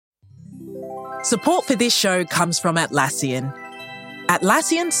Support for this show comes from Atlassian.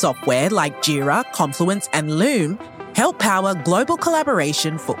 Atlassian software like Jira, Confluence, and Loom help power global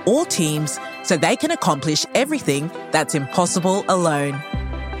collaboration for all teams so they can accomplish everything that's impossible alone.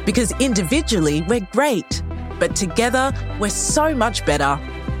 Because individually, we're great, but together, we're so much better.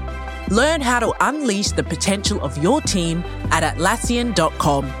 Learn how to unleash the potential of your team at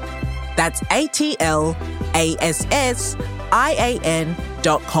Atlassian.com. That's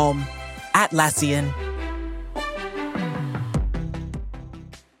Atlassian.com. Atlassian.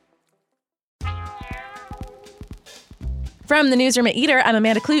 From the newsroom at Eater, I'm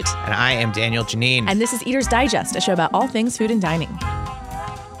Amanda Kloot. And I am Daniel Janine. And this is Eater's Digest, a show about all things food and dining.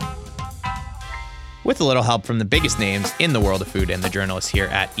 With a little help from the biggest names in the world of food and the journalists here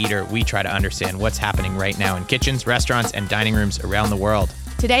at Eater, we try to understand what's happening right now in kitchens, restaurants, and dining rooms around the world.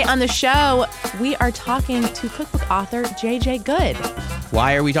 Today on the show, we are talking to cookbook author J.J. Goode.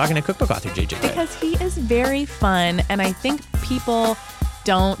 Why are we talking to cookbook author J.J. Goode? Because he is very fun, and I think people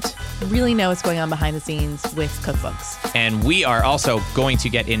don't really know what's going on behind the scenes with cookbooks. And we are also going to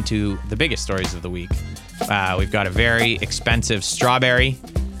get into the biggest stories of the week. We've got a very expensive strawberry,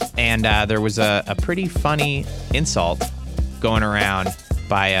 and there was a pretty funny insult going around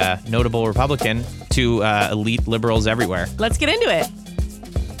by a notable Republican to elite liberals everywhere. Let's get into it.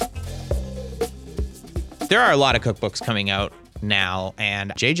 There are a lot of cookbooks coming out now,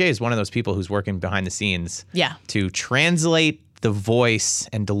 and JJ is one of those people who's working behind the scenes to translate the voice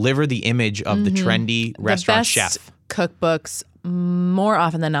and deliver the image of the trendy restaurant chef. Cookbooks more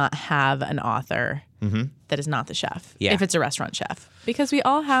often than not have an author that is not the chef, if it's a restaurant chef, because we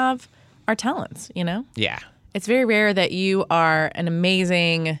all have our talents, you know? Yeah. It's very rare that you are an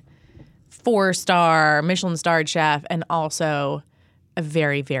amazing 4-star Michelin-starred chef and also a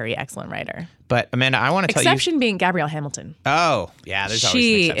very, very excellent writer. But Amanda, I want to tell you... Exception being Gabrielle Hamilton. Oh, yeah, there's always an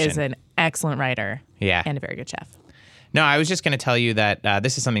She exception. is an excellent writer and a very good chef. No, I was just going to tell you that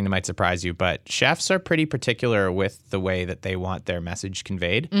this is something that might surprise you, but chefs are pretty particular with the way that they want their message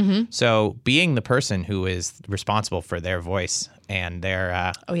conveyed. So being the person who is responsible for their voice and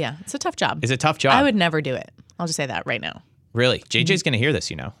their... oh, yeah. It's a tough job. It's a tough job. I would never do it. I'll just say that right now. Really? JJ's going to hear this,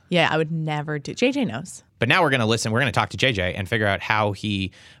 you know? Yeah, I would never do... JJ knows. But now we're going to listen. We're going to talk to JJ and figure out how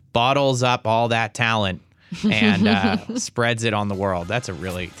he bottles up all that talent and spreads it on the world. That's a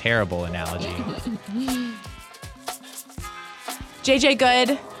really terrible analogy. JJ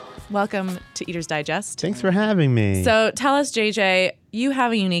Goode, welcome to Eater's Digest. Thanks for having me. So tell us, JJ, you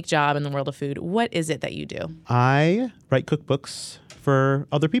have a unique job in the world of food. What is it that you do? I write cookbooks for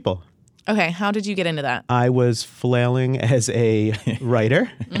other people. Okay, how did you get into that? I was flailing as a writer,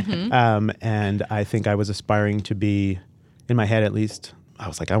 and I think I was aspiring to be, in my head at least, I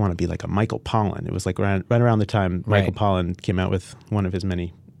was like, I want to be like a Michael Pollan. It was like right around the time Michael Pollan came out with one of his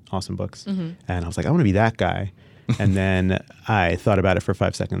many awesome books. And I was like, I want to be that guy. And then I thought about it for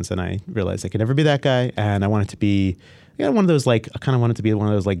 5 seconds, and I realized I could never be that guy. And I wanted to be, one of those like, I kind of wanted to be one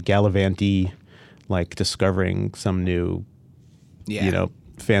of those like Gallivant-y, like discovering some new,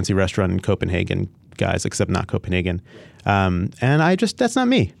 fancy restaurant in Copenhagen guys, except not Copenhagen. And that's not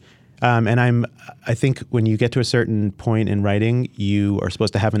me. And I think when you get to a certain point in writing, you are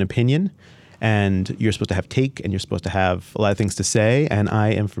supposed to have an opinion, and you're supposed to have take, and you're supposed to have a lot of things to say. And I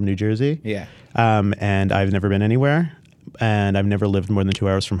am from New Jersey. Yeah. And I've never been anywhere, and I've never lived more than 2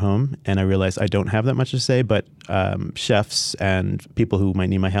 hours from home. And I realized I don't have that much to say, but chefs and people who might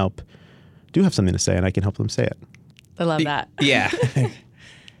need my help do have something to say, and I can help them say it. I love that. Yeah.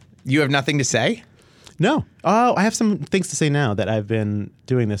 You have nothing to say? No. Oh, I have some things to say now that I've been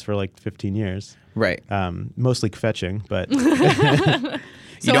doing this for like 15 years. Right. Mostly fetching, but...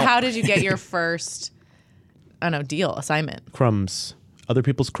 So how did you get your first, deal, assignment? Crumbs. Other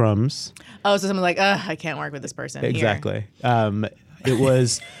people's crumbs. Oh, so someone's like, I can't work with this person. Exactly. It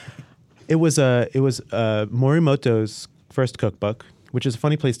was Morimoto's first cookbook, which is a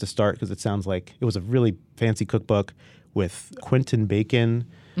funny place to start because it sounds like it was a really fancy cookbook with Quentin Bacon,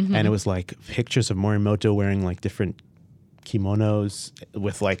 and it was like pictures of Morimoto wearing like different kimonos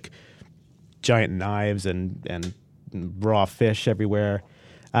with like giant knives and raw fish everywhere.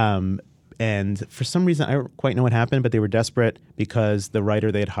 And for some reason, I don't quite know what happened, but they were desperate because the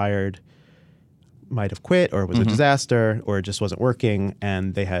writer they had hired might have quit, or it was a disaster, or it just wasn't working,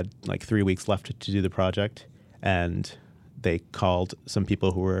 and they had like 3 weeks left to do the project. And they called some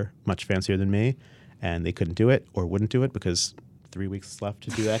people who were much fancier than me, and they couldn't do it or wouldn't do it because 3 weeks left to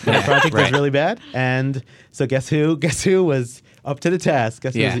do that kind of project was really bad. And so guess who was up to the task?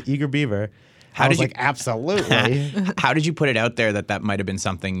 Guess who was an eager beaver? How did you like, absolutely. How did you put it out there that might have been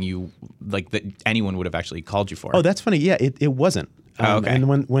something you like that anyone would have actually called you for? Oh, that's funny. Yeah, it wasn't. Okay. And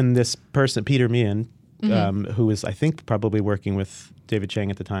when this person, Peter Meehan, who was, I think, probably working with David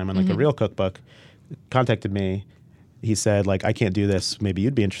Chang at the time on like a real cookbook, contacted me. He said, like, I can't do this. Maybe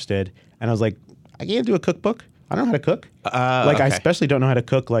you'd be interested. And I was like, I can't do a cookbook. I don't know how to cook. I especially don't know how to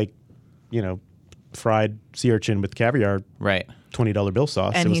cook, like, fried sea urchin with caviar. Right. $20 bill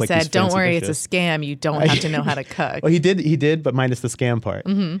sauce. And it was he like said, these don't fancy worry, dishes. it's a scam. You don't have to know how to cook. Well, he did, but minus the scam part.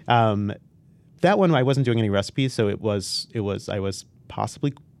 That one, I wasn't doing any recipes, so I was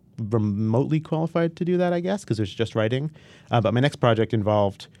possibly remotely qualified to do that, I guess, because it was just writing. But my next project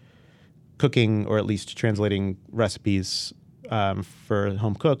involved cooking, or at least translating recipes for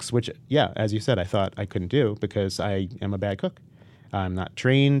home cooks, which, as you said, I thought I couldn't do because I am a bad cook. I'm not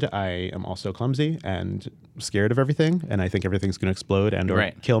trained. I am also clumsy and scared of everything, and I think everything's going to explode and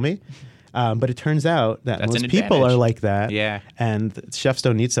or kill me. But it turns out that most people are like that. Yeah. And chefs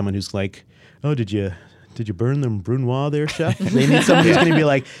don't need someone who's like, oh, did you burn them brunoise there, chef? They need someone who's going to be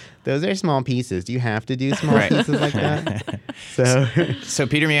like, those are small pieces. Do you have to do small pieces like that? So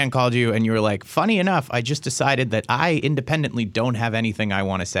Peter Meehan called you and you were like, funny enough, I just decided that I independently don't have anything I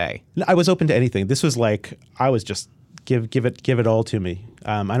want to say. No, I was open to anything. This was like, I was just give it all to me.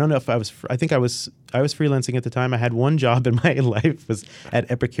 I don't know if I was, I think I was freelancing at the time. I had one job in my life, was at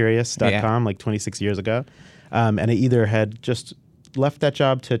Epicurious.com like 26 years ago. And I either had just left that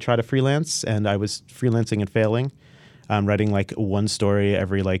job to try to freelance, and I was freelancing and failing, writing like one story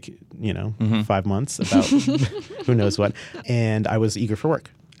every 5 months about who knows what. And I was eager for work.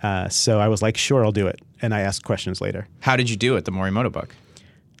 So I was like, sure, I'll do it. And I asked questions later. How did you do it, the Morimoto book?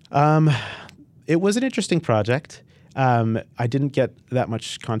 It was an interesting project. I didn't get that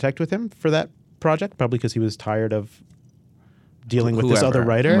much contact with him for that project, probably because he was tired of dealing with this other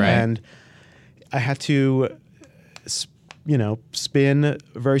writer. Right. And I had to, spin a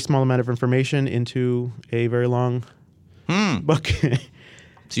very small amount of information into a very long book. So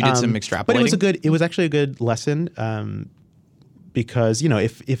you did some extrapolating? But it was actually a good lesson because,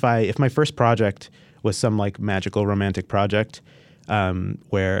 if my first project was some like magical romantic project,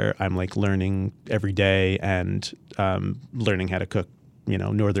 where I'm like learning every day and learning how to cook,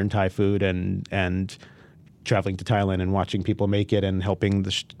 northern Thai food and traveling to Thailand and watching people make it and helping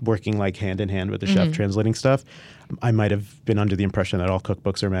working like hand in hand with the chef translating stuff. I might have been under the impression that all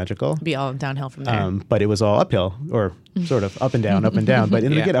cookbooks are magical. Be all downhill from there. But it was all uphill, or sort of up and down, up and down. But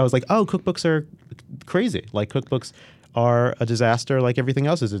in the beginning, I was like, oh, cookbooks are crazy. Like cookbooks are a disaster, like everything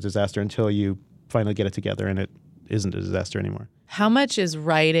else is a disaster until you finally get it together and it isn't a disaster anymore. How much is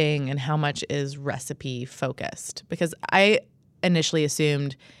writing and how much is recipe focused? Because I initially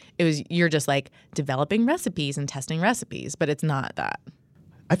assumed you're just like developing recipes and testing recipes, but it's not that.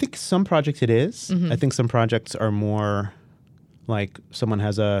 I think some projects it is. I think some projects are more like someone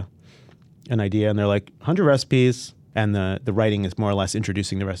has an idea and they're like 100 recipes, and the writing is more or less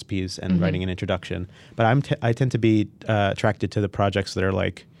introducing the recipes and writing an introduction. But I tend to be attracted to the projects that are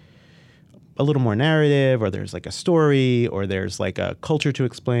like a little more narrative, or there's like a story, or there's like a culture to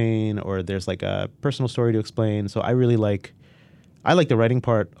explain, or there's like a personal story to explain. So I like the writing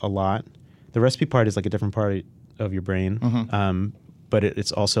part a lot. The recipe part is like a different part of your brain. But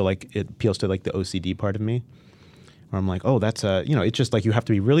it's also like, it appeals to like the OCD part of me, where I'm like, oh, that's it's just like you have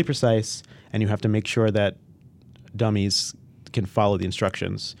to be really precise and you have to make sure that dummies can follow the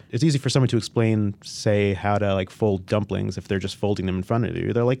instructions. It's easy for someone to explain, say, how to like fold dumplings if they're just folding them in front of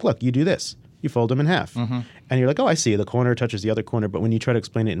you. They're like, look, you do this. You fold them in half. And you're like, oh, I see. The corner touches the other corner. But when you try to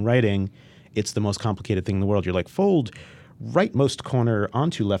explain it in writing, it's the most complicated thing in the world. You're like, fold rightmost corner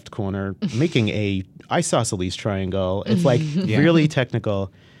onto left corner, making a isosceles triangle. It's like really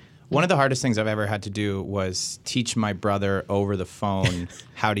technical. One of the hardest things I've ever had to do was teach my brother over the phone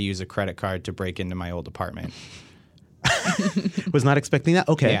to use a credit card to break into my old apartment. Was not expecting that.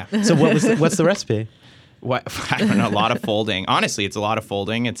 Okay. Yeah. So what's the recipe? What? I don't know. A lot of folding. Honestly, it's a lot of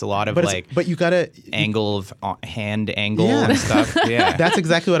folding. It's a lot of but you gotta hand angle and stuff. Yeah, that's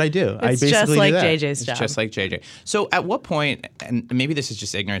exactly what I do. It's I basically just like do that. JJ's job. It's just like JJ. So at what point, and maybe this is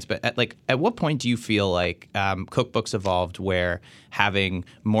just ignorance, but at what point do you feel like cookbooks evolved where having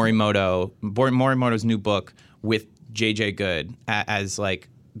Morimoto's new book with JJ Good as like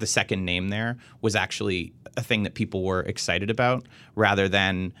the second name there was actually a thing that people were excited about, rather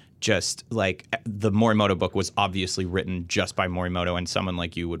than just like the Morimoto book was obviously written just by Morimoto and someone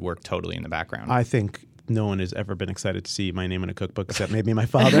like you would work totally in the background? I think no one has ever been excited to see my name in a cookbook except maybe my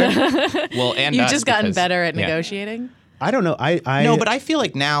father. Well, and you've just gotten better at negotiating? I don't know. No, but I feel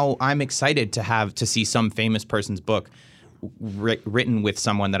like now I'm excited to see some famous person's book written with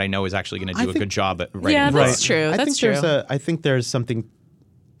someone that I know is actually going to do a good job at writing. Yeah, that's true. That's true. I think there's something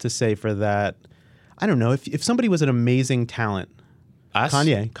to say for that. I don't know. If somebody was an amazing talent, Us?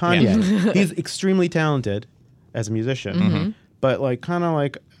 Kanye. He's extremely talented as a musician, but like kind of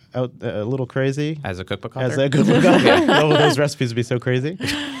like a little crazy. As a cookbook author? As a cookbook author. Oh, those recipes would be so crazy.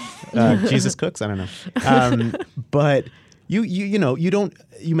 Jesus cooks? I don't know. But you know, you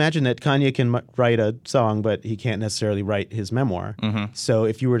imagine that Kanye can write a song, but he can't necessarily write his memoir. So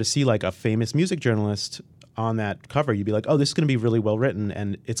if you were to see like a famous music journalist on that cover, you'd be like, oh, this is going to be really well written,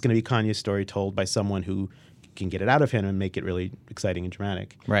 and it's going to be Kanye's story told by someone who can get it out of him and make it really exciting and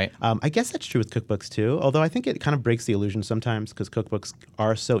dramatic. Right. I guess that's true with cookbooks too, although I think it kind of breaks the illusion sometimes because cookbooks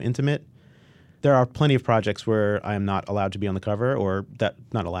are so intimate. There are plenty of projects where I am not allowed to be on the cover, or that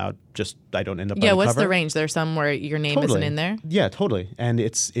not allowed, just I don't end up on the cover. Yeah, what's the range? There's some where your name isn't in there? Yeah, totally. And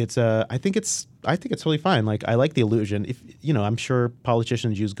it's I think it's totally fine. Like, I like the illusion. If you know, I'm sure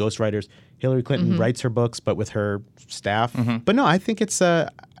politicians use ghostwriters. Hillary Clinton writes her books, but with her staff. But no, I think it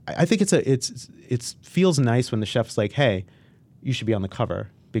feels nice when the chef's like, hey, you should be on the cover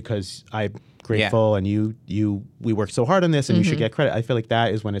because I'm grateful and we worked so hard on this and you should get credit. I feel like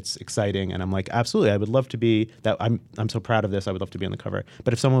that is when it's exciting, and I'm like, absolutely, I would love to be that. I'm so proud of this. I would love to be on the cover.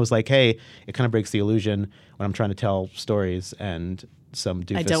 But if someone was like, hey, it kind of breaks the illusion when I'm trying to tell stories and some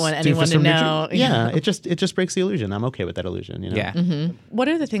doofus. I don't want anyone to know. Yeah, it just breaks the illusion. I'm okay with that illusion. You know? Yeah. What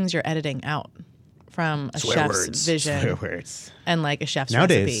are the things you're editing out from a chef's vision Swear words. and like a chef's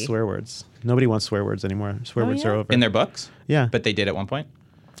Nowadays, recipe? swear words. Nobody wants swear words anymore. Swear words are over. In their books? Yeah. But they did at one point?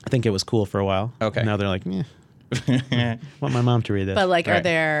 I think it was cool for a while. Okay. Now they're like, want my mom to read this. But like, are Right.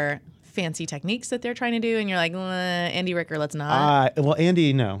 there fancy techniques that they're trying to do, and you're like, Andy Ricker, let's not? Well,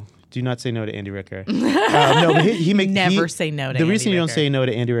 Andy, no. Do not say no to Andy Ricker. No, but he makes Never say no to The Andy reason you don't Ricker. say no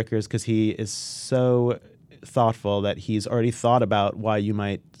to Andy Ricker is because he is so thoughtful that he's already thought about why you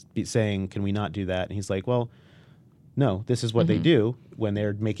might be saying, can we not do that? And he's like, well, no, this is what they do when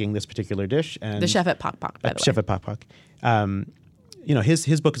they're making this particular dish. And The chef at Pok Pok, by the way. Chef at Pok Pok. You know,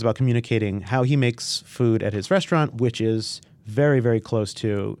 his book is about communicating how he makes food at his restaurant, which is very, very close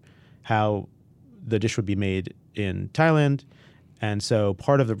to how the dish would be made in Thailand. And so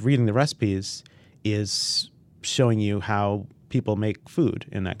part of reading the recipes is showing you how people make food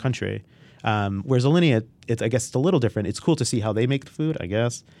in that country. Whereas Alinea, I guess it's a little different. It's cool to see how they make the food, I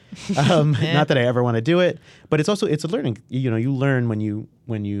guess. Not that I ever want to do it, but it's a learning. You know, you learn when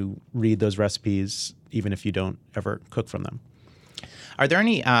you read those recipes, even if you don't ever cook from them. Are there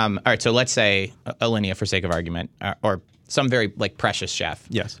any, all right, so let's say Alinea, for sake of argument, or some very like precious chef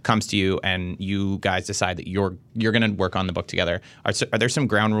comes to you and you guys decide that you're going to work on the book together. Are there some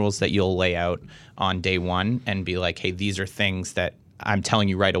ground rules that you'll lay out on day one and be like, hey, these are things that I'm telling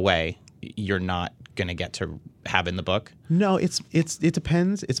you right away you're not going to get to have in the book? No, it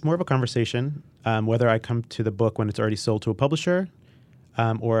depends. It's more of a conversation, whether I come to the book when it's already sold to a publisher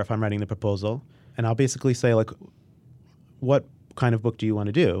or if I'm writing the proposal. And I'll basically say, like, what kind of book do you want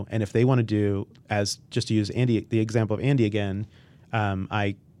to do? And if they want to do, as just to use Andy, the example of Andy again,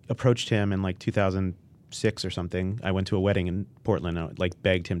 I approached him in like 2006 or something. I went to a wedding in Portland. I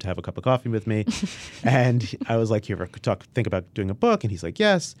begged him to have a cup of coffee with me. And I was like, you ever think about doing a book? And he's like,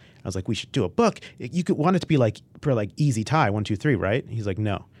 yes. I was like, we should do a book. You could want it to be like for like Easy Thai, 1, 2, 3, right? And he's like,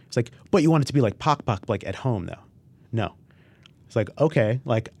 no. It's like, but you want it to be like Pok Pok, like at home though. No. It's like, okay.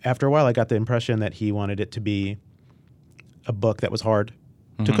 Like after a while, I got the impression that he wanted it to be a book that was hard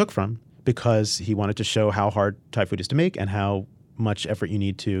to cook from, because he wanted to show how hard Thai food is to make and how much effort you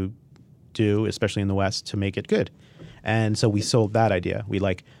need to do, especially in the West, to make it good. And so we sold that idea.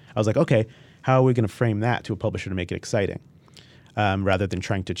 I was like, okay, how are we going to frame that to a publisher to make it exciting, rather than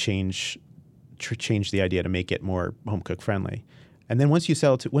trying to change the idea to make it more home cook friendly. And then once you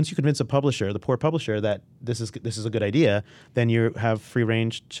convince a publisher, the poor publisher, that this is a good idea, then you have free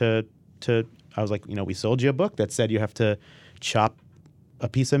range to. I was like, we sold you a book that said you have to chop a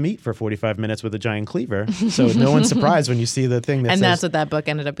piece of meat for 45 minutes with a giant cleaver. So no one's surprised when you see the thing that and says... that's what that book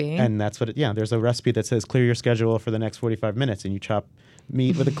ended up being? And that's what there's a recipe that says clear your schedule for the next 45 minutes, and you chop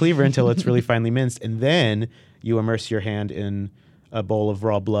meat with a cleaver until it's really finely minced, and then you immerse your hand in a bowl of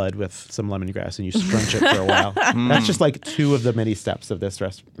raw blood with some lemongrass and you scrunch it for a while. That's just like 2 of the many steps of this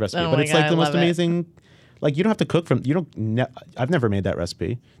recipe. But it's like the most amazing... Like, you don't have to cook from... I've never made that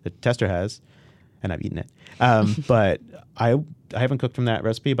recipe. The tester has, and I've eaten it. But I haven't cooked from that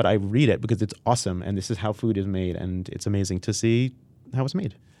recipe, but I read it because it's awesome, and this is how food is made, and it's amazing to see how it's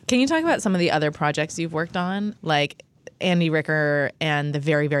made. Can you talk about some of the other projects you've worked on? Like Andy Ricker and the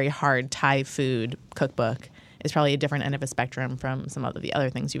very, very hard Thai food cookbook is probably a different end of a spectrum from some of the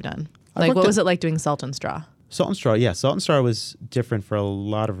other things you've done. Like, what was it like doing Salt and Straw? Salt and Straw, yeah. Salt and Straw was different for a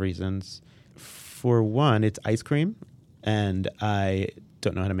lot of reasons. For one, it's ice cream, and I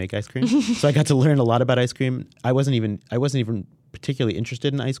don't know how to make ice cream. So I got to learn a lot about ice cream. I wasn't even particularly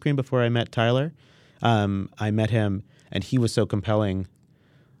interested in ice cream before I met Tyler. I met him, and he was so compelling.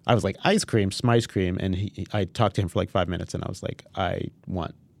 I was like, ice cream, some ice cream. And I talked to him for like 5 minutes, and I was like, I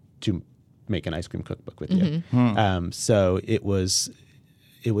want to make an ice cream cookbook with you. So it was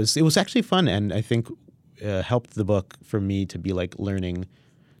actually fun, and I think helped the book for me to be like learning.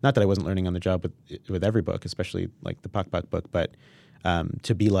 Not that I wasn't learning on the job with every book, especially like the Pak Pak book, but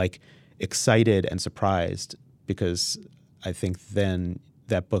to be like excited and surprised, because I think then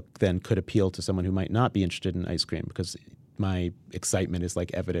that book then could appeal to someone who might not be interested in ice cream, because my excitement is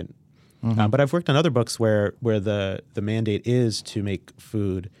like evident. But I've worked on other books where the mandate is to make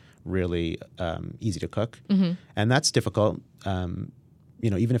food really easy to cook, and that's difficult.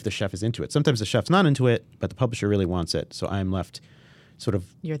 Even if the chef is into it, sometimes the chef's not into it, but the publisher really wants it. So I'm left sort of.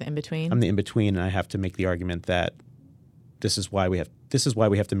 You're the in between. I'm the in between, and I have to make the argument that this is why we have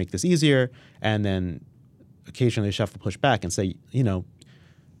to make this easier, and then occasionally the chef will push back and say,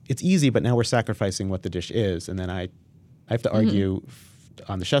 it's easy, but now we're sacrificing what the dish is, and then I have to argue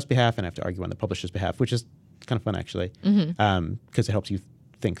on the chef's behalf, and I have to argue on the publisher's behalf, which is kind of fun actually, because it helps you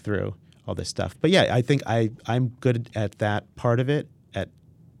think through all this stuff. But yeah, I think I'm good at that part of it, at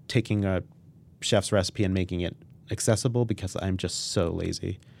taking a chef's recipe and making it accessible, because I'm just so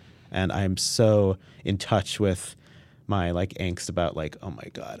lazy, and I'm so in touch with my like angst about like, oh my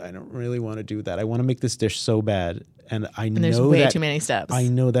God, I don't really want to do that. I want to make this dish so bad, and there's way too many steps. I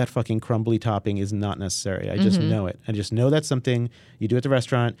know that fucking crumbly topping is not necessary. I just know it. I just know that's something you do at the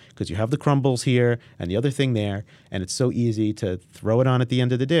restaurant because you have the crumbles here and the other thing there, and it's so easy to throw it on at the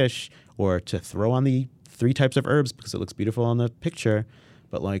end of the dish, or to throw on the 3 types of herbs because it looks beautiful on the picture.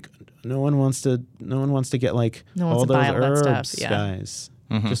 But like, no one wants to get like all those herbs, guys.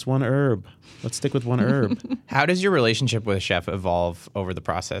 Just one herb. Let's stick with one herb. How does your relationship with a chef evolve over the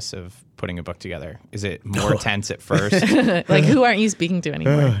process of putting a book together? Is it more tense at first? Like, who aren't you speaking to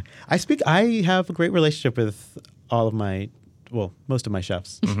anymore? I have a great relationship with all of most of my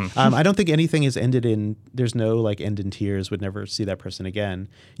chefs. I don't think anything is ended in, there's no like end in tears, would never see that person again.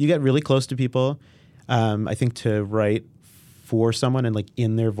 You get really close to people. I think to write for someone and like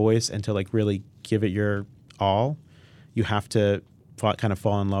in their voice and to like really give it your all, you have to kind of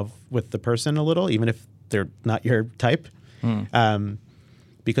fall in love with the person a little, even if they're not your type.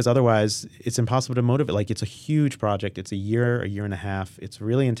 Because otherwise it's impossible to motivate. Like, it's a huge project. It's a year and a half. It's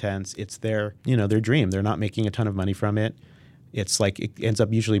really intense. It's their dream. They're not making a ton of money from it. It's like, it ends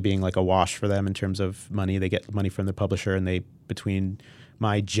up usually being like a wash for them in terms of money. They get money from the publisher, and between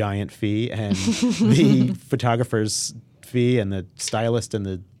my giant fee and the photographer's fee and the stylist and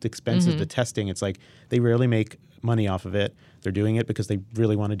the expenses, the testing, it's like they rarely make money off of it. They're doing it because they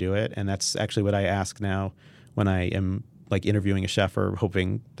really want to do it. And that's actually what I ask now when I am like interviewing a chef or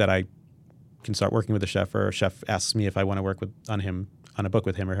hoping that I can start working with a chef, or a chef asks me if I want to work on a book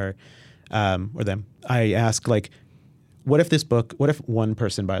with him or her, or them. I ask like, what if one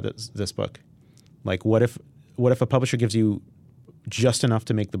person buys this book? Like, what if a publisher gives you just enough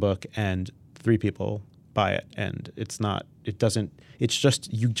to make the book and 3 people buy it, and you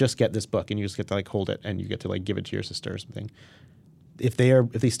just get this book and you just get to like hold it and you get to like give it to your sister or something. If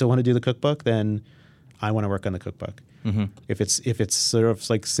they still want to do the cookbook, then I want to work on the cookbook. If it's sort of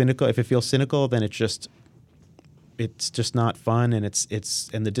like cynical, if it feels cynical, then it's just not fun, and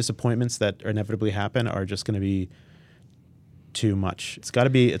and the disappointments that inevitably happen are just going to be too much. It's got to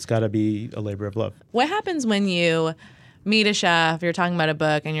be a labor of love. What happens when you meet a chef, you're talking about a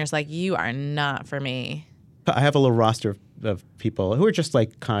book, and you're just like, you are not for me? I have a little roster of people who are just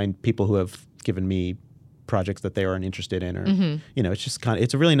like kind people who have given me projects that they aren't interested in, or it's just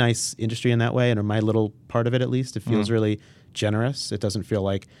it's a really nice industry in that way, and my little part of it, at least, it feels really generous. It doesn't feel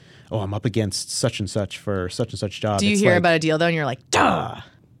like, oh, I'm up against such and such for such and such job. Do you hear about a deal though, and you're like, duh?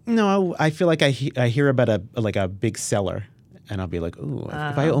 No, I feel like I hear about a big seller, and I'll be like, ooh,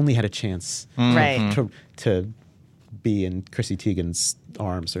 if I only had a chance, right, to be in Chrissy Teigen's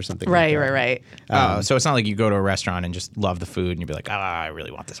arms or something. Right. So it's not like you go to a restaurant and just love the food and you'd be like, I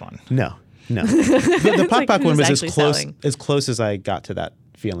really want this one. No. The Pak Pak one was as close as I got to that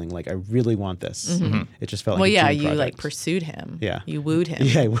feeling. Like, I really want this. It just felt like a dream project. like pursued him. Yeah. You wooed him.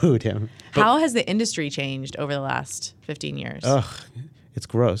 Yeah, I wooed him. How has the industry changed over the last 15 years? Ugh, it's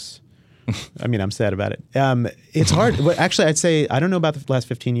gross. I mean, I'm sad about it. It's hard. Actually, I'd say, I don't know about the last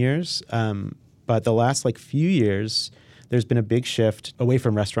 15 years, but the last few years, there's been a big shift away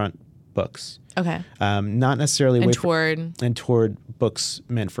from restaurant books. Okay. Not necessarily away toward books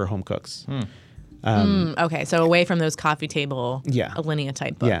meant for home cooks. Okay, so away from those coffee table, Alinea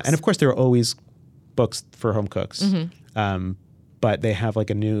type books. Yeah, and of course there are always books for home cooks, but they have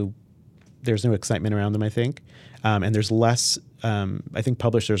a new there's no excitement around them, I think. And there's less, I think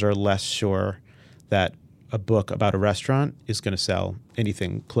publishers are less sure that a book about a restaurant is going to sell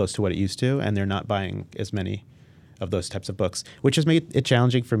anything close to what it used to, and they're not buying as many of those types of books, which has made it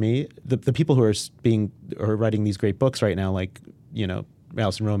challenging for me. The people who are writing these great books right now, like, you know,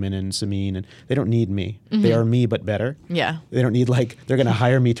 Alison Roman and Samin, and they don't need me. They are me, but better. Yeah. They don't need, like, they're going to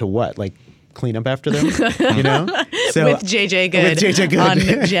hire me to what? Like, clean up after them, you know? So, with JJ Good on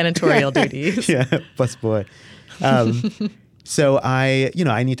janitorial duties. Yeah, plus boy. So I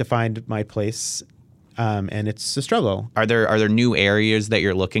need to find my place, and it's a struggle. Are there new areas that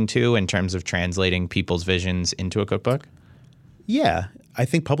you're looking to in terms of translating people's visions into a cookbook? Yeah, I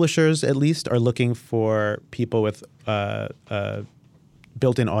think publishers at least are looking for people with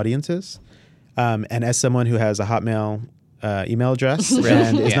built-in audiences. And as someone who has a Hotmail email address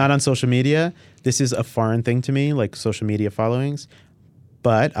and is not on social media, this is a foreign thing to me, like social media followings.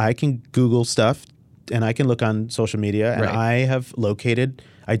 But I can Google stuff and I can look on social media, and I have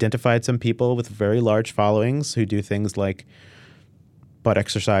identified some people with very large followings who do things like butt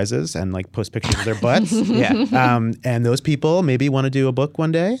exercises and like post pictures of their butts. And those people maybe want to do a book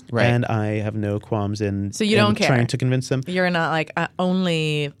one day, and I have no qualms in so you don't care trying to convince them. You're not like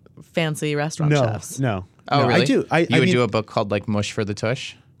only fancy restaurant chefs. No. Oh, no, really? I do. You would do a book called like Mush for the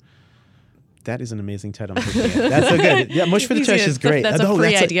Tush? That is an amazing title. That's so good. Yeah, Mush for the Tush is great. That's a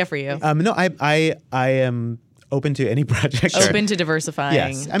free idea for you. No, I am open to any project. Open to diversifying.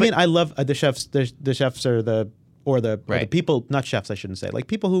 Yes, I mean I love the chefs. The chefs are the people, not chefs. I shouldn't say, like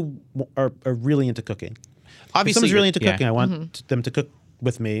people who are really into cooking. Obviously, if someone's really into cooking, I want them to cook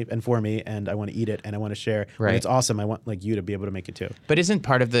with me and for me, and I want to eat it and I want to share. When it's awesome, I want like you to be able to make it too. But isn't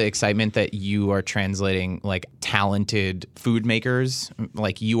part of the excitement that you are translating like talented food makers,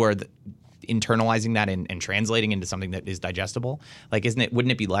 like you are internalizing that and translating into something that is digestible? Like,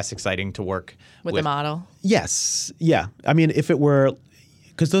 wouldn't it be less exciting to work with the model? Yes. Yeah. I mean, if it were,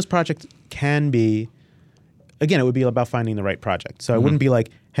 because those projects can be, again, it would be about finding the right project. So I wouldn't be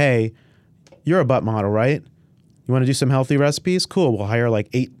like, hey, you're a butt model, right? You want to do some healthy recipes? Cool. We'll hire like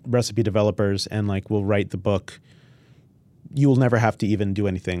 8 recipe developers and like we'll write the book. You will never have to even do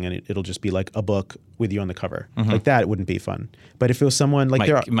anything, and it'll just be like a book with you on the cover. Like that, it wouldn't be fun. But if it was someone like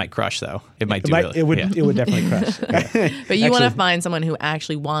it might crush though. It would definitely crush. But you want to find someone who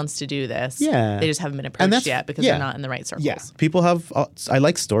actually wants to do this. Yeah, they just haven't been approached yet because they're not in the right circles. Yeah, people have. I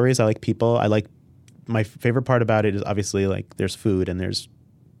like stories. I like people. I like. My favorite part about it is obviously like there's food and there's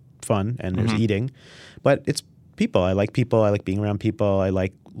fun and there's eating, but it's people. I like people. I like being around people. I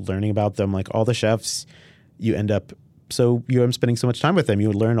like learning about them. Like all the chefs, you end up. So I'm spending so much time with them.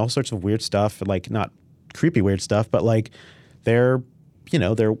 You learn all sorts of weird stuff, like not creepy weird stuff, but like we're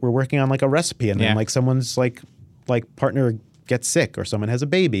working on like a recipe, and then like someone's like partner gets sick, or someone has a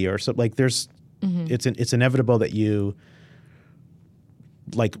baby, or so like there's it's inevitable that you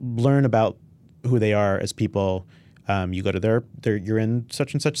like learn about who they are as people. You go to you're in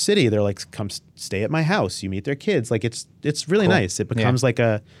such and such city. They're like, come stay at my house. You meet their kids. Like it's really nice. It becomes like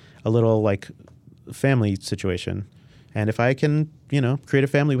a little like family situation. And if I can, create a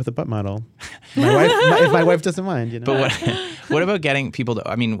family with a butt model, if my wife doesn't mind, But what about getting people to?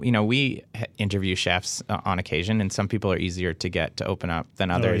 I mean, we interview chefs on occasion, and some people are easier to get to open up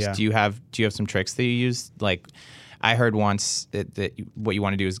than others. Do you have some tricks that you use? Like, I heard once that what you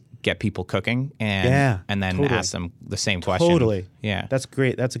want to do is get people cooking and then ask them the same question. Totally. Yeah. That's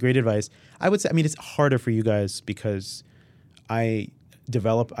great. That's a great advice. I would say, I mean, it's harder for you guys because I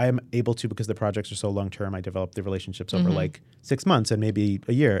am able to, because the projects are so long term, I develop the relationships over like 6 months and maybe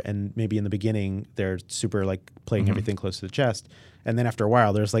a year. And maybe in the beginning, they're super like playing everything close to the chest. And then after a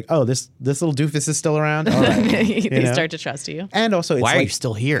while, there's like, oh, this little doofus is still around. All right. They start to trust you. And also, it's why like, are you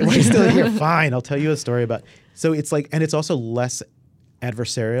still here? Why are you still here? Fine, I'll tell you a story about. So it's like, and it's also less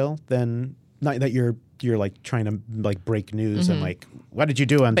adversarial than not that you're like trying to like break news and like, what did you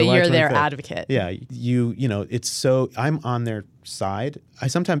do on July 25th? But you're their advocate. Yeah, it's so I'm on their side. I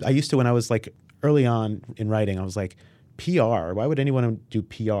used to, when I was like early on in writing, I was like, PR. Why would anyone do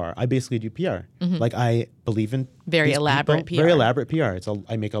PR? I basically do PR. Like I believe in very elaborate PR. Very elaborate PR.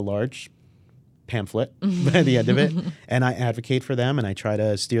 I make a large pamphlet by the end of it, and I advocate for them, and I try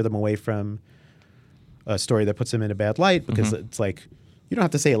to steer them away from a story that puts them in a bad light, because it's like, you don't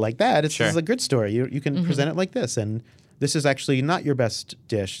have to say it like that. This is a good story. You can present it like this, and this is actually not your best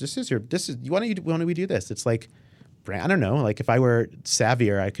dish. Why don't we do this? It's like, I don't know. Like if I were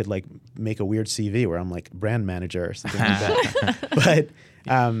savvier, I could like make a weird CV where I'm like brand manager or something like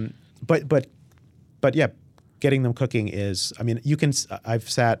that. But yeah, getting them cooking is. I mean, I've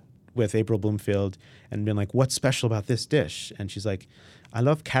sat with April Bloomfield and been like, "What's special about this dish?" And she's like, I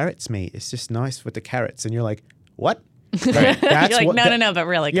love carrots, mate. It's just nice with the carrots. And you're like, what? Like, that's You're like, no, but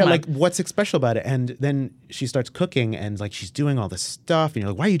really, yeah, come like on. what's special about it? And then she starts cooking and like she's doing all this stuff and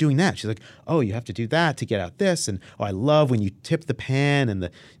you're like, why are you doing that? She's like, oh, you have to do that to get out this. And oh, I love when you tip the pan and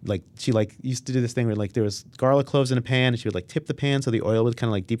she like used to do this thing where like there was garlic cloves in a pan and she would like tip the pan so the oil would kind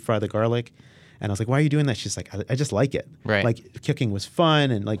of like deep fry the garlic. And I was like, why are you doing that? She's like, I just like it. Right. Like cooking was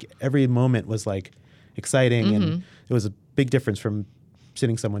fun and like every moment was like exciting and it was a big difference from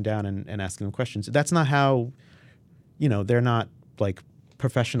sitting someone down and asking them questions. That's not how, they're not like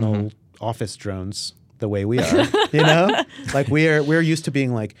professional office drones the way we are, Like we're used to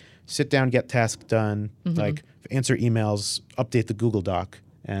being like, sit down, get task done, like answer emails, update the Google Doc.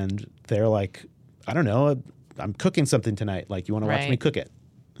 And they're like, I don't know, I'm cooking something tonight. Like, you want to watch me cook it?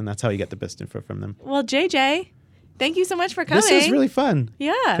 And that's how you get the best info from them. Well, JJ, thank you so much for coming. This is really fun.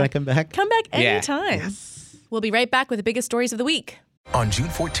 Yeah. Can I come back? Come back Yeah. anytime. Yes. We'll be right back with the biggest stories of the week. On June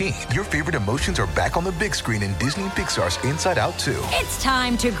 14th, your favorite emotions are back on the big screen in Disney and Pixar's Inside Out 2. It's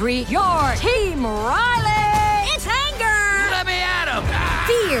time to greet your Team Riley. It's anger. Let me at him.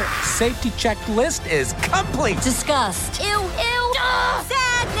 Fear. Safety checklist is complete. Disgust. Ew, ew.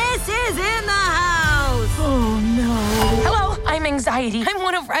 Sadness is in the house. Oh, no. Hello, I'm anxiety. I'm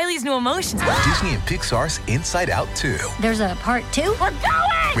one of Riley's new emotions. Disney and Pixar's Inside Out 2. There's a part 2? We're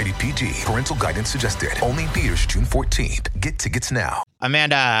going! Rated PG. Parental guidance suggested. Only in theaters June 14th. Get tickets now.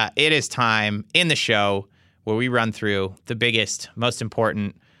 Amanda, it is time in the show where we run through the biggest, most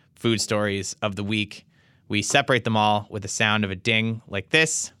important food stories of the week. We separate them all with the sound of a ding like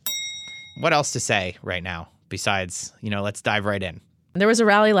this. What else to say right now besides, let's dive right in. There was a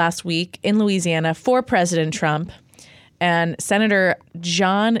rally last week in Louisiana for President Trump, and Senator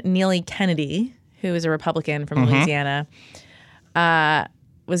John Neely Kennedy, who is a Republican from Louisiana,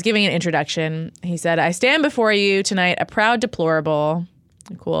 was giving an introduction. He said, I stand before you tonight a proud deplorable.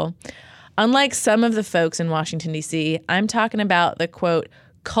 Cool. Unlike some of the folks in Washington, D.C., I'm talking about the, quote,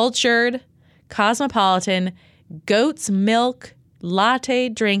 cultured, cosmopolitan, goat's milk, latte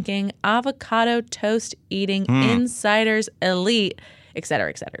drinking, avocado toast eating, insiders, elite, et cetera,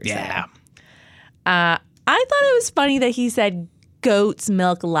 et cetera, et cetera. Yeah. I thought it was funny that he said goat's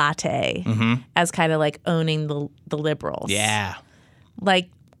milk latte as kind of like owning the liberals. Yeah. Like,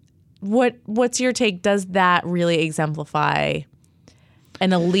 what's your take? Does that really exemplify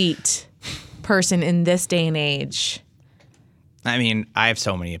an elite person in this day and age? I mean, I have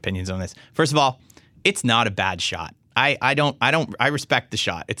so many opinions on this. First of all, it's not a bad shot. I respect the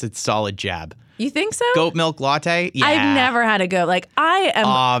shot. It's a solid jab. You think so? Goat milk latte? Yeah. I've never had a goat. Like, I am.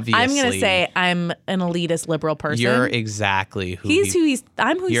 Obviously. I'm going to say I'm an elitist liberal person. You're exactly who I'm who he's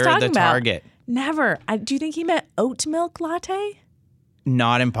you're talking the about. target. Never. Do you think he meant oat milk latte?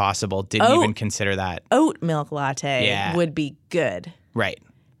 Not impossible. Didn't even consider that. Oat milk latte would be good. Right.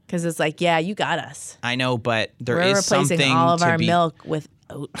 Because it's like, yeah, you got us. I know, but We're replacing something all of to our be, milk with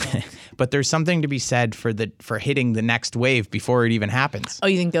oat milk. But there's something to be said for hitting the next wave before it even happens. Oh,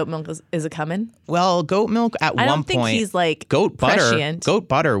 you think goat milk is a coming? Well, goat milk at I one don't think point, he's like goat butter. prescient. Goat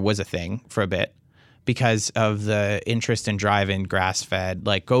butter was a thing for a bit because of the interest and drive in grass fed.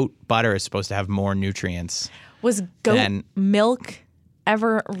 Like goat butter is supposed to have more nutrients. Was goat Then- milk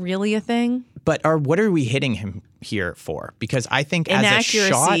ever really a thing? But what are we hitting him here for? Because I think as a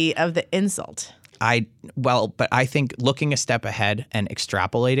shot, Inaccuracy of the insult. but I think looking a step ahead and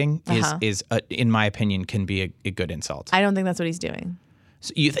extrapolating is in my opinion, can be a good insult. I don't think that's what he's doing.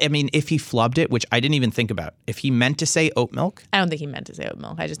 So if he flubbed it, which I didn't even think about, if he meant to say oat milk, I don't think he meant to say oat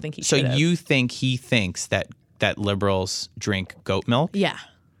milk. I just think he so should have. you think he thinks that liberals drink goat milk? Yeah.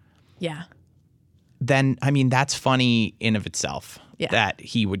 Yeah. Then I mean that's funny in of itself Yeah. that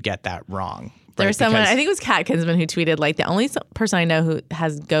he would get that wrong. There right? was someone, Because- I think it was Kat Kinsman, who tweeted, like, the only person I know who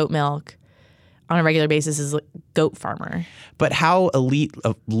has goat milk on a regular basis is a goat farmer. But how elite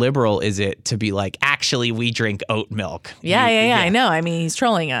liberal is it to be like, actually, we drink oat milk? Yeah, I know. I mean, he's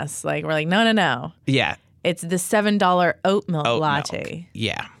trolling us. Like, we're like, no. Yeah. It's the $7 oat milk Oat latte. milk.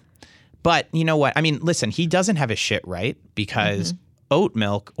 Yeah. But you know what? I mean, listen, he doesn't have his shit right because oat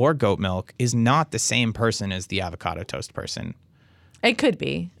milk or goat milk is not the same person as the avocado toast person. It could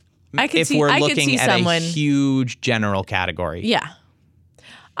be. I could if see, we're I could looking see at someone. a huge general category. Yeah.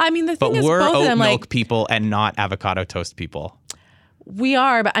 I mean, the thing But is, we're both of oat them, milk like, people and not avocado toast people. we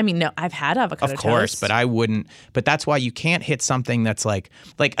are, but I mean, no, I've had avocado Of course, toast. but I wouldn't. But that's why you can't hit something that's like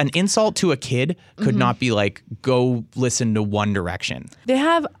an insult to a kid could not be like, go listen to One Direction. They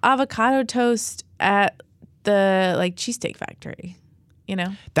have avocado toast at the, like, Cheesesteak Factory, you know?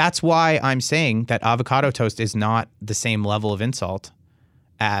 That's why I'm saying that avocado toast is not the same level of insult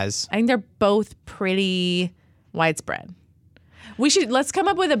as. I think they're both pretty widespread. Let's come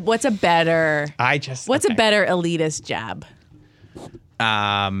up with what's a better elitist jab?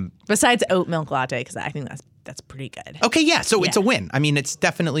 Besides oat milk latte, because I think that's pretty good. Okay, yeah. So it's a win. I mean, it's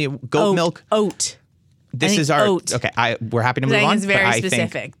definitely a goat milk. Oat. This is our oat. Okay. We're happy to move I think on. it's very but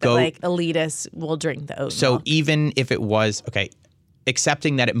specific. That like elitists will drink the oat. So milk. even if it was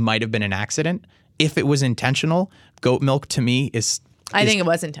accepting that it might have been an accident, if it was intentional, goat milk to me is. I think it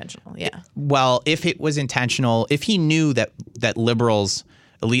was intentional. Yeah. Well, if it was intentional, if he knew that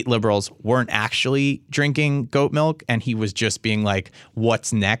elite liberals weren't actually drinking goat milk, and he was just being like,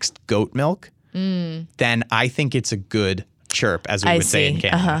 "What's next? Goat milk." Then I think it's a good chirp, as we would say in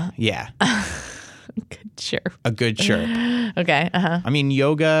Canada. Yeah. Good chirp. A good chirp. Okay. I mean,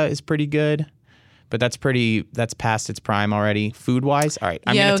 yoga is pretty good, but that's past its prime already. Food wise, all right.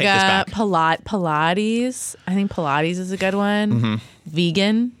 I'm gonna take this back. Pilates. I think Pilates is a good one. Mm-hmm.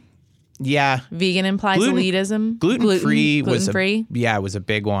 Vegan. Yeah. Vegan implies elitism. Gluten free was a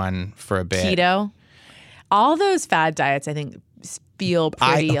big one for a bit. Keto. All those fad diets, I think, feel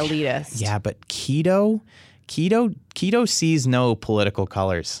pretty elitist. Yeah, but keto sees no political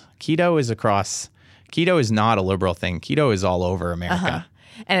colors. Keto is not a liberal thing. Keto is all over America.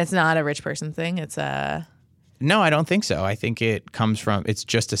 And it's not a rich person thing. It's a... No, I don't think so. I think it comes from, it's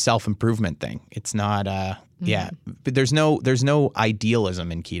just a self-improvement thing. It's not, but there's no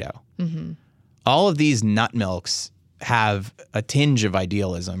idealism in keto. Mm-hmm. All of these nut milks have a tinge of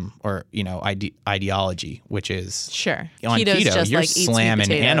idealism or, ideology, which is... Sure. On Keto's keto, just you're like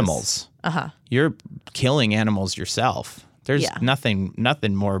slamming animals. You're killing animals yourself. There's nothing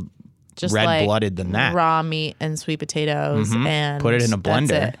more just red-blooded than that. Raw meat and sweet potatoes and put it in a blender.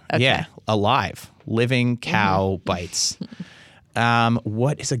 That's it. Okay. Yeah, alive, living cow bites.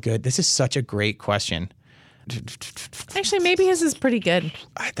 What is this is such a great question. Actually, maybe his is pretty good.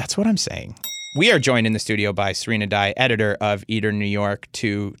 That's what I'm saying. We are joined in the studio by Serena Dye, editor of Eater New York,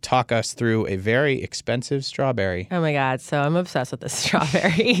 to talk us through a very expensive strawberry. Oh my God. So I'm obsessed with this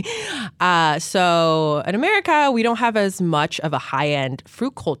strawberry. So in America, we don't have as much of a high-end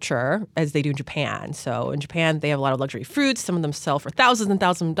fruit culture as they do in Japan. So in Japan, they have a lot of luxury fruits. Some of them sell for thousands and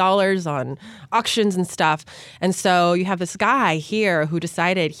thousands of dollars on auctions and stuff. And so you have this guy here who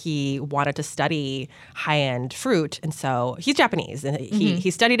decided he wanted to study high-end fruit. And so he's Japanese. And he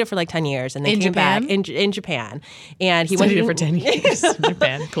studied it for like 10 years. And then came back in Japan, and he studied it for 10 years in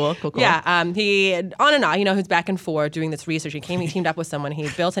Japan. Cool. Yeah, he on and on, he's back and forth doing this research. He teamed up with someone. He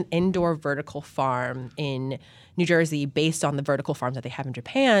built an indoor vertical farm in New Jersey based on the vertical farms that they have in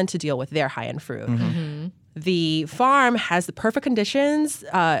Japan to deal with their high-end fruit. Mm-hmm. The farm has the perfect conditions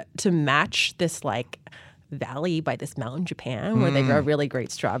to match this valley by this mountain, Japan, where they grow really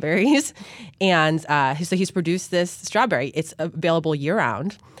great strawberries. And so he's produced this strawberry. It's available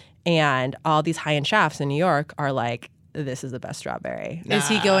year-round. And all these high-end chefs in New York are like, this is the best strawberry. Is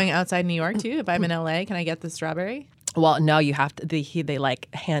he going outside New York too? If I'm in LA, can I get the strawberry? Well, no, you have to. They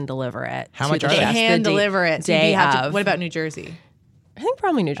hand deliver it. How much are they? they? Hand deliver it. So what about New Jersey? I think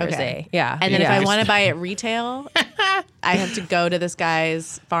probably New Jersey. Okay. Yeah. And then if I want to buy it retail, I have to go to this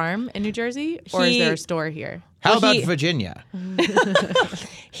guy's farm in New Jersey, or is there a store here? How about Virginia?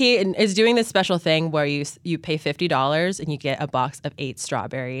 He is doing this special thing where you pay $50 and you get a box of 8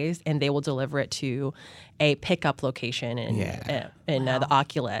 strawberries, and they will deliver it to a pickup location in the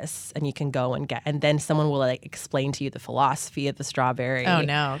Oculus, and you can go and get. And then someone will explain to you the philosophy of the strawberry. Oh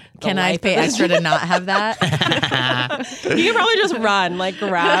no! Can I pay extra to not have that? You can probably just run,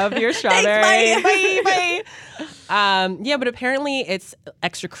 grab your strawberry. Bye. But apparently it's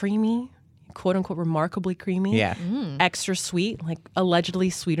extra creamy. "Quote unquote," remarkably creamy. Yeah. Extra sweet, allegedly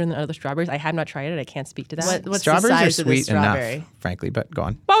sweeter than other strawberries. I have not tried it. I can't speak to that. What's strawberries the size are of the sweet strawberry? Enough, frankly, but go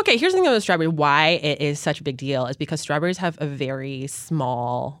on. Well, okay, here's the thing about strawberry. Why it is such a big deal is because strawberries have a very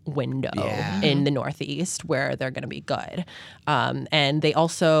small window in the Northeast where they're going to be good. And they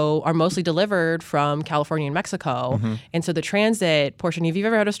also are mostly delivered from California and Mexico. Mm-hmm. And so the transit portion, if you've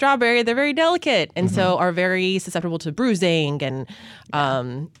ever had a strawberry, they're very delicate and so are very susceptible to bruising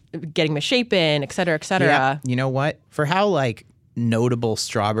and getting misshapen, et cetera, et cetera. Yeah. You know what? For how notable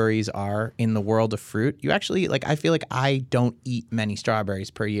strawberries are in the world of fruit, you actually I feel like I don't eat many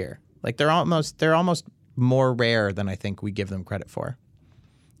strawberries per year. They're almost more rare than I think we give them credit for.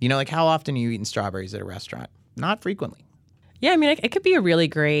 How often are you eating strawberries at a restaurant? Not frequently. Yeah, I mean, it could be a really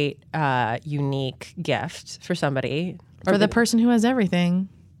great, unique gift for somebody. For the person who has everything.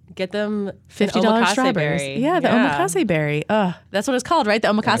 Get them $50 omakase strawberries. berry. Yeah, the omakase berry. That's what it's called, right? The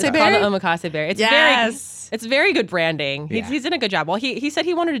omakase berry? Called the omakase berry. It's very good branding. He's done a good job. Well, he said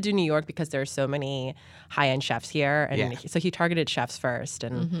he wanted to do New York because there's so many high-end chefs here. And so he targeted chefs first.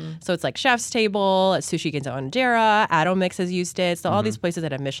 And so it's like Chef's Table, Sushi Ginza Onodera, Atomix has used it. So all these places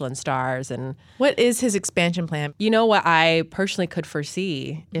that have Michelin stars. And what is his expansion plan? You know what I personally could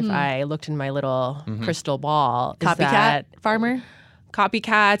foresee if I looked in my little crystal ball? Copycat farmer?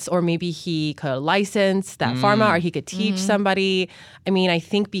 Copycats, or maybe he could license that pharma, or he could teach somebody. I mean, I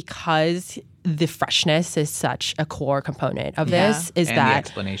think because the freshness is such a core component of this and the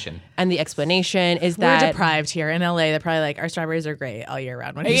explanation. And the explanation is We're that deprived here in LA. They're probably like, our strawberries are great all year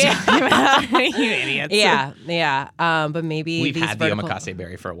round. What are you talking about? You idiots. Yeah. But maybe we've these had the omakase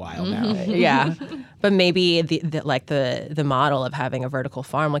berry for a while now. Yeah. But maybe the model of having a vertical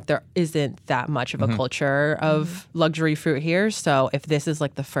farm, like there isn't that much of a culture of luxury fruit here. So if this is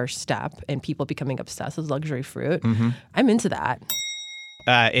like the first step in people becoming obsessed with luxury fruit, I'm into that.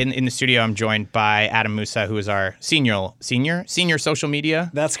 In the studio, I'm joined by Adam Musa, who is our senior social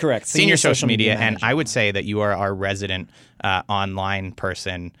media. That's correct. Senior social media, and I would say that you are our resident online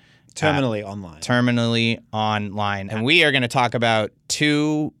person. Terminally online. And we are going to talk about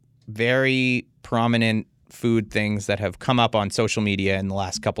two very prominent food things that have come up on social media in the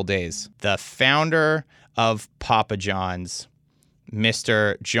last couple days. The founder of Papa John's,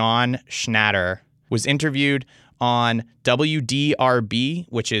 Mr. John Schnatter, was interviewed on WDRB,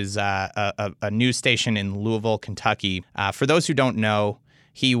 which is a news station in Louisville, Kentucky. For those who don't know,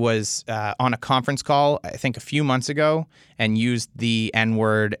 he was on a conference call, I think a few months ago, and used the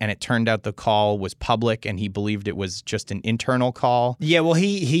N-word, and it turned out the call was public, and he believed it was just an internal call. Yeah, well,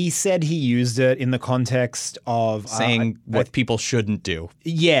 he said he used it in the context of saying what people shouldn't do.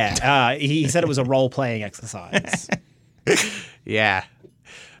 Yeah, he said it was a role-playing exercise. Yeah.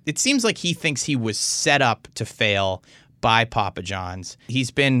 It seems like he thinks he was set up to fail by Papa John's.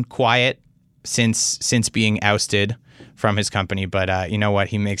 He's been quiet since being ousted from his company, but you know what?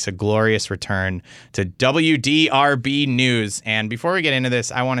 He makes a glorious return to WDRB News. And before we get into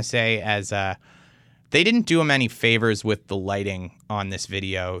this, I want to say, as they didn't do him any favors with the lighting on this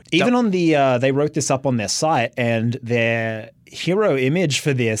video. Even on the, they wrote this up on their site, and their hero image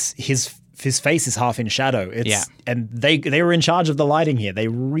for this, his face is half in shadow. And they were in charge of the lighting here. They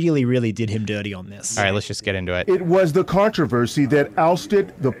really, really did him dirty on this. All right, let's just get into it. It was the controversy that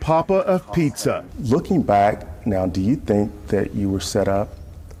ousted the Papa of Pizza. Looking back now, do you think that you were set up?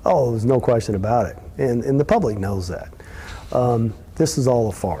 Oh, there's no question about it. And the public knows that. This is all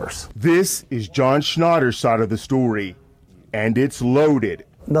a farce. This is John Schnatter's side of the story, and it's loaded.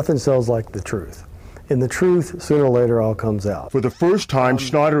 Nothing sells like the truth. And the truth, sooner or later, all comes out. For the first time,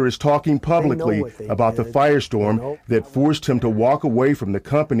 Schnatter is talking publicly about the firestorm that forced him to walk away from the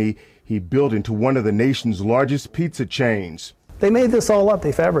company he built into one of the nation's largest pizza chains. They made this all up.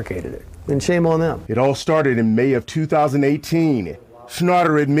 They fabricated it. And shame on them. It all started in May of 2018.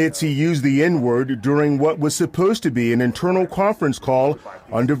 Schnatter admits he used the N-word during what was supposed to be an internal conference call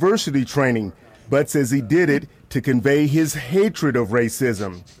on diversity training, but says he did it to convey his hatred of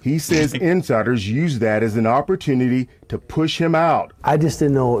racism. He says insiders used that as an opportunity to push him out. I just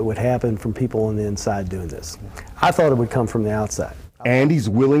didn't know it would happen from people on the inside doing this. I thought it would come from the outside. And he's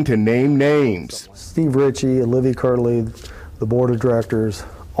willing to name names. Steve Ritchie, Olivia Kirtley, the board of directors,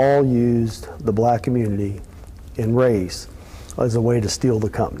 all used the black community and race as a way to steal the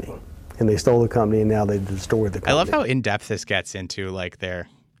company. And they stole the company, and now they've destroyed the company. I love how in-depth this gets into, like, their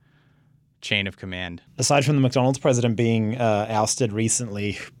chain of command. Aside from the McDonald's president being ousted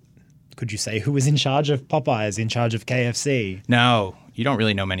recently, could you say who was in charge of Popeyes, in charge of KFC? No, you don't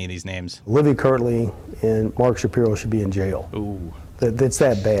really know many of these names. Olivia Kirtley and Mark Shapiro should be in jail. Ooh. It's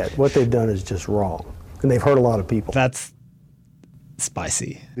that bad. What they've done is just wrong. And they've hurt a lot of people. That's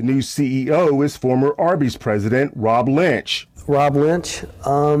spicy. The new CEO is former Arby's president, Rob Lynch. Rob Lynch,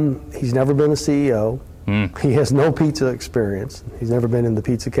 he's never been a CEO. He has no pizza experience. He's never been in the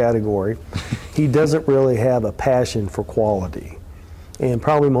pizza category. He doesn't really have a passion for quality. And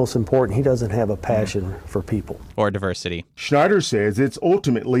probably most important, he doesn't have a passion for people. Or diversity. Schnatter says it's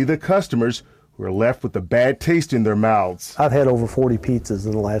ultimately the customers who are left with a bad taste in their mouths. I've had over 40 pizzas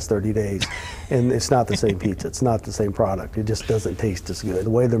in the last 30 days, and it's not the same pizza. It's not the same product. It just doesn't taste as good. The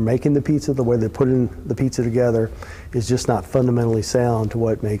way they're making the pizza, the way they're putting the pizza together is just not fundamentally sound to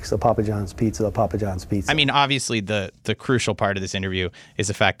what makes a Papa John's pizza a Papa John's pizza. I mean, obviously, the crucial part of this interview is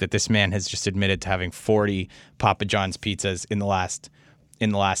the fact that this man has just admitted to having 40 Papa John's pizzas in the last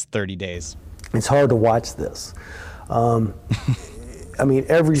 30 days. It's hard to watch this. I mean,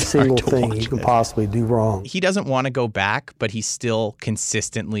 every single thing you can possibly do wrong. He doesn't want to go back, but he's still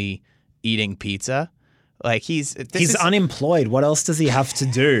consistently eating pizza. Like he's unemployed. What else does he have to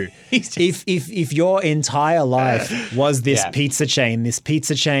do? If your entire life was this pizza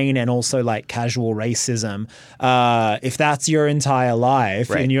chain and also like casual racism, if that's your entire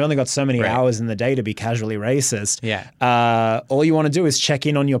life and you only got so many hours in the day to be casually racist, all you want to do is check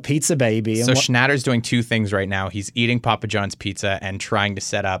in on your pizza baby. So Schnatter's doing two things right now. He's eating Papa John's pizza and trying to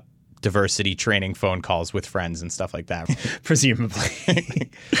set up diversity training phone calls with friends and stuff like that. Presumably.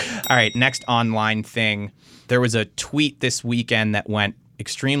 All right, next online thing. There was a tweet this weekend that went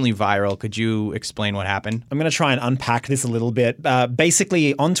extremely viral. Could you explain what happened? I'm going to try and unpack this a little bit.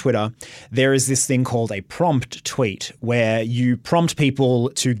 Basically, on Twitter, there is this thing called a prompt tweet where you prompt people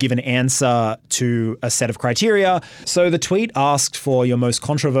to give an answer to a set of criteria. So the tweet asked for your most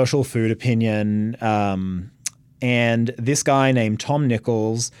controversial food opinion. And this guy named Tom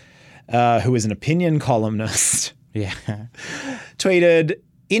Nichols, who is an opinion columnist, tweeted,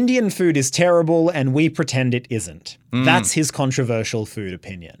 "Indian food is terrible and we pretend it isn't." That's his controversial food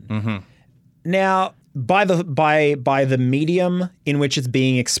opinion. Now, by the medium in which it's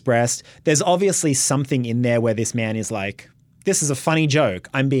being expressed, there's obviously something in there where this man is like, this is a funny joke.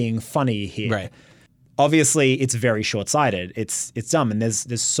 I'm being funny here. Right. Obviously, it's very short-sighted. It's dumb, and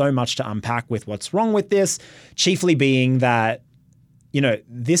there's so much to unpack with what's wrong with this, chiefly being that,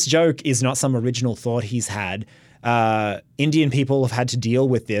 this joke is not some original thought he's had. Indian people have had to deal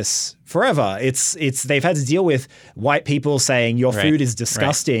with this forever. They've had to deal with white people saying your food is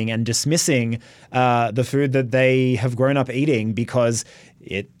disgusting and dismissing the food that they have grown up eating because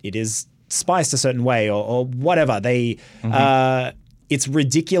it is spiced a certain way or whatever. It's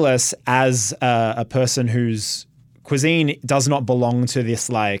ridiculous as a person whose cuisine does not belong to this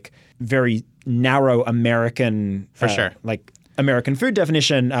like very narrow American American food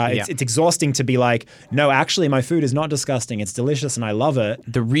definition. It's exhausting to be like, no, actually my food is not disgusting. It's delicious and I love it.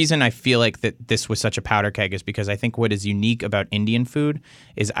 The reason I feel like that this was such a powder keg is because I think what is unique about Indian food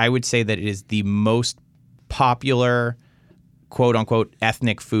is I would say that it is the most popular quote unquote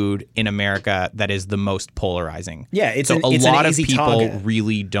ethnic food in America that is the most polarizing. Yeah, a lot of people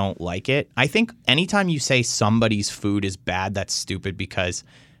really don't like it. I think anytime you say somebody's food is bad, that's stupid because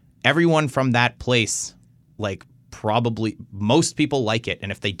everyone from that place, like, probably most people like it.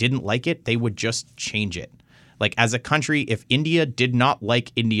 And if they didn't like it, they would just change it. Like as a country, if India did not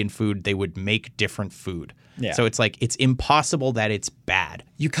like Indian food, they would make different food. Yeah. So it's like, it's impossible that it's bad.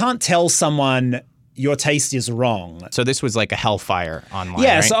 You can't tell someone your taste is wrong. So this was like a hellfire online,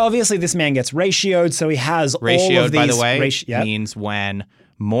 Yeah, right? So obviously this man gets ratioed. So he has all of these... Ratioed, by the way, means when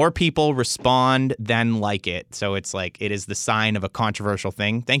more people respond than like it. So it's like, it is the sign of a controversial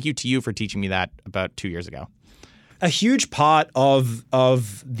thing. Thank you to you for teaching me that about 2 years ago. A huge part of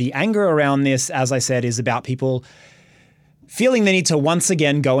the anger around this, as I said, is about people feeling they need to once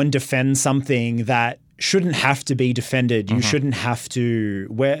again go and defend something that shouldn't have to be defended. You shouldn't have to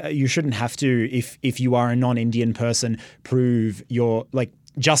if you are a non-Indian person,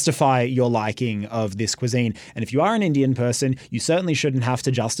 justify your liking of this cuisine. And if you are an Indian person, you certainly shouldn't have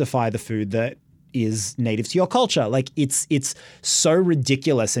to justify the food that is native to your culture. Like it's so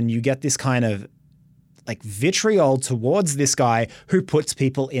ridiculous, and you get this kind of like vitriol towards this guy who puts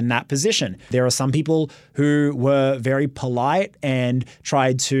people in that position. There are some people who were very polite and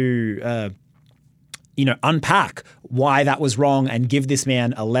tried to, unpack why that was wrong and give this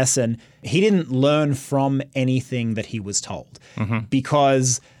man a lesson. He didn't learn from anything that he was told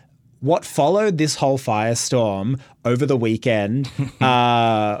because what followed this whole firestorm over the weekend,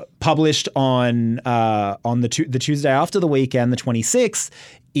 published on the Tuesday after the weekend, the 26th,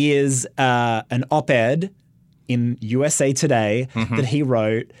 is an op-ed in USA Today that he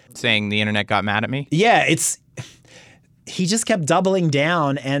wrote. Saying the internet got mad at me? Yeah, he just kept doubling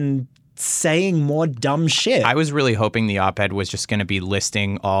down and saying more dumb shit. I was really hoping the op-ed was just going to be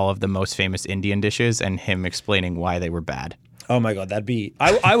listing all of the most famous Indian dishes and him explaining why they were bad. Oh my God, that'd be...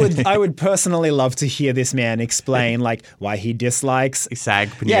 I would personally love to hear this man explain like why he dislikes... Sag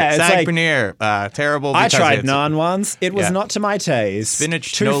paneer. Yeah, Sag paneer. Terrible. I tried naan once. It was not to my taste.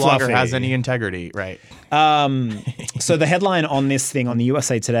 Spinach Too no fluffy. longer has any integrity. Right. So the headline on this thing on the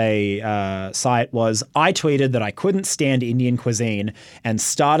USA Today site was, I tweeted that I couldn't stand Indian cuisine and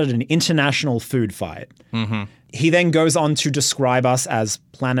started an international food fight. He then goes on to describe us as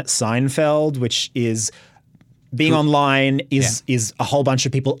Planet Seinfeld, which is... Being online is a whole bunch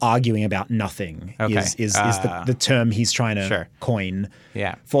of people arguing about nothing. Okay. Is the term he's trying to coin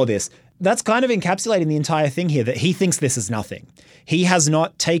for this. That's kind of encapsulating the entire thing here, that he thinks this is nothing. He has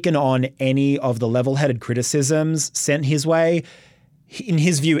not taken on any of the level-headed criticisms sent his way. in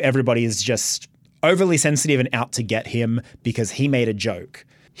his view, everybody is just overly sensitive and out to get him because he made a joke.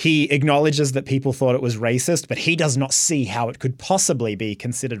 He acknowledges that people thought it was racist, but he does not see how it could possibly be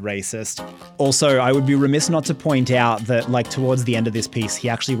considered racist. Also, I would be remiss not to point out that, like, towards the end of this piece, he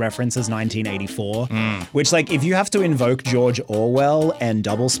actually references 1984, which, like, if you have to invoke George Orwell and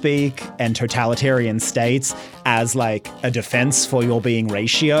doublespeak and totalitarian states as, like, a defense for your being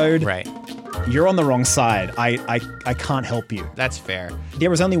ratioed, right, you're on the wrong side. I can't help you. That's fair.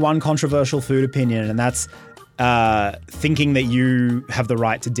 There is only one controversial food opinion, and that's thinking that you have the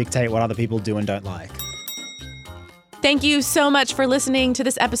right to dictate what other people do and don't like. Thank you so much for listening to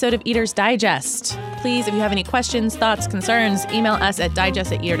this episode of Eater's Digest. Please, if you have any questions, thoughts, concerns, email us at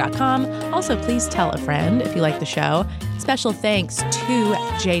digest@eater.com. Also, please tell a friend if you like the show. Special thanks to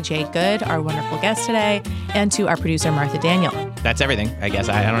JJ Good, our wonderful guest today, and to our producer, Martha Daniel. That's everything, I guess.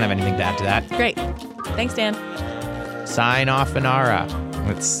 I don't have anything to add to that. Great. Thanks, Dan. Sign off, Inara.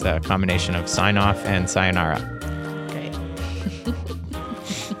 It's a combination of sign off and sayonara.